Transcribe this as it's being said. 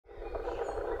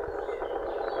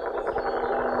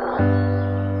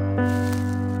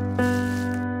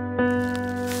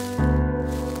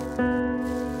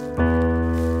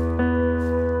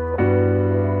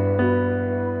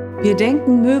Wir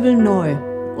denken Möbel neu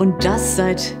und das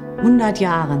seit 100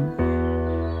 Jahren.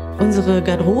 Unsere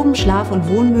Garderoben, Schlaf- und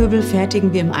Wohnmöbel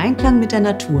fertigen wir im Einklang mit der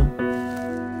Natur.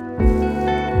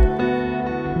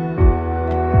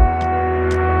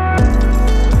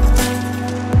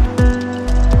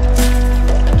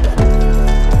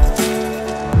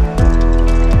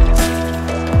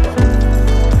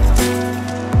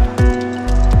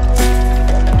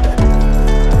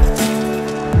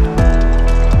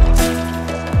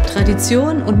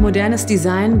 Tradition und modernes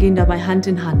Design gehen dabei Hand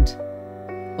in Hand.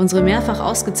 Unsere mehrfach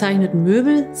ausgezeichneten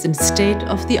Möbel sind State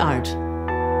of the Art.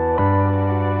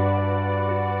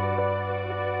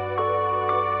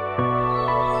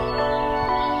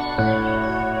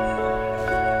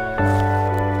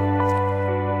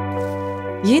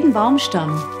 Jeden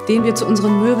Baumstamm, den wir zu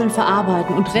unseren Möbeln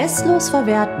verarbeiten und restlos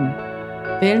verwerten,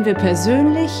 wählen wir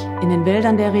persönlich in den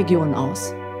Wäldern der Region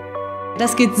aus.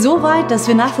 Das geht so weit, dass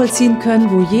wir nachvollziehen können,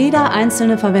 wo jeder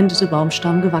einzelne verwendete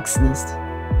Baumstamm gewachsen ist.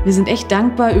 Wir sind echt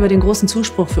dankbar über den großen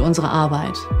Zuspruch für unsere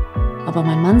Arbeit. Aber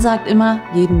mein Mann sagt immer,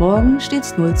 jeden Morgen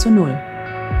steht's 0:0.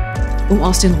 Um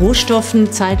aus den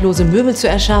Rohstoffen zeitlose Möbel zu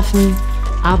erschaffen,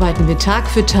 arbeiten wir Tag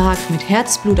für Tag mit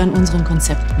Herzblut an unseren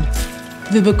Konzepten.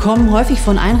 Wir bekommen häufig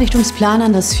von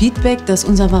Einrichtungsplanern das Feedback, dass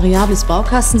unser variables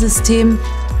Baukastensystem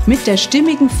mit der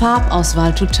stimmigen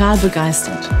Farbauswahl total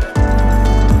begeistert.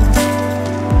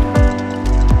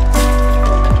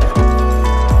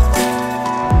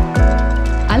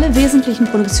 Alle wesentlichen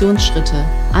Produktionsschritte,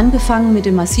 angefangen mit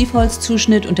dem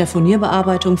Massivholzzuschnitt und der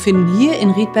Furnierbearbeitung, finden hier in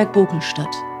Riedberg-Bokel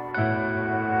statt.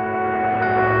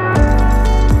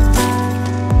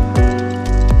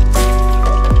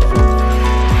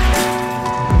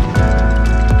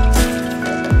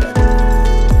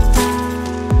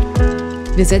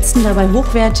 Wir setzen dabei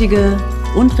hochwertige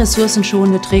und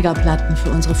ressourcenschonende Trägerplatten für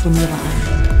unsere Furniere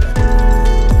ein.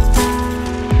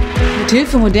 Mit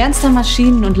Hilfe modernster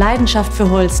Maschinen und Leidenschaft für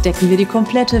Holz decken wir die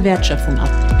komplette Wertschöpfung ab.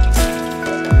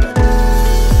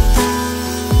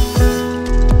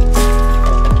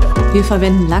 Wir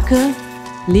verwenden Lacke,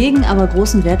 legen aber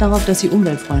großen Wert darauf, dass sie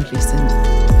umweltfreundlich sind.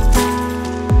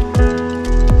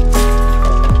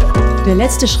 Der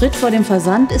letzte Schritt vor dem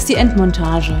Versand ist die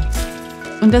Endmontage.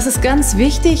 Und das ist ganz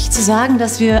wichtig zu sagen,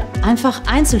 dass wir einfach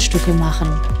Einzelstücke machen.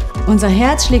 Unser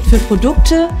Herz schlägt für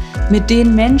Produkte, mit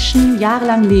denen Menschen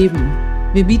jahrelang leben.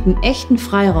 Wir bieten echten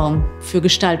Freiraum für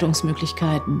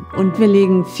Gestaltungsmöglichkeiten und wir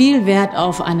legen viel Wert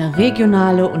auf eine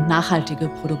regionale und nachhaltige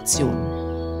Produktion.